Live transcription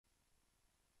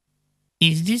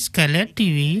Is this color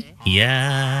TV?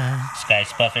 Yeah.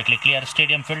 Skies perfectly clear,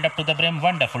 stadium filled up to the brim.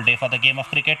 Wonderful day for the game of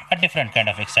cricket. A different kind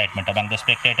of excitement among the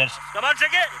spectators. Come on,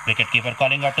 wicketkeeper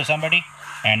calling out to somebody.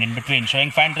 And in between, showing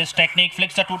fine wrist technique,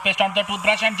 flicks the toothpaste onto the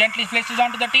toothbrush and gently places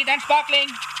onto the teeth and sparkling.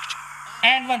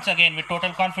 And once again, with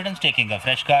total confidence, taking a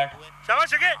fresh card.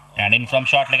 And in from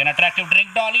short leg, an attractive drink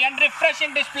dolly and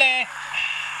refreshing display.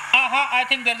 I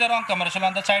think there's a wrong commercial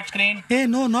on the side screen. Hey,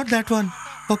 no, not that one.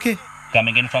 Okay.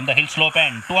 Coming in from the hill slope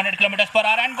end, 200 kilometers per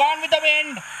hour and gone with the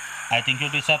wind. I think you'll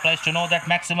be surprised to know that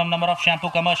maximum number of shampoo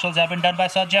commercials have been done by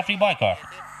Sir Geoffrey Boycott.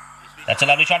 That's a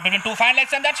lovely shot between two fine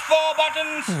legs and that's 4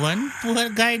 buttons. One poor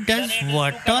guy does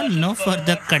what all, no, for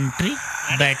the country?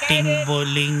 Batting,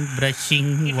 bowling,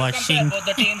 brushing, washing. Both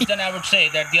the teams, then I would say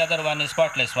that the other one is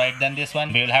spotless white than this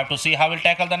one. We will have to see how we'll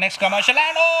tackle the next commercial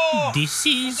and This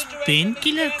is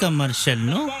painkiller commercial,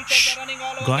 no?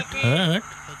 Got hurt?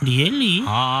 Really?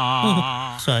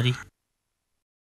 Oh, sorry.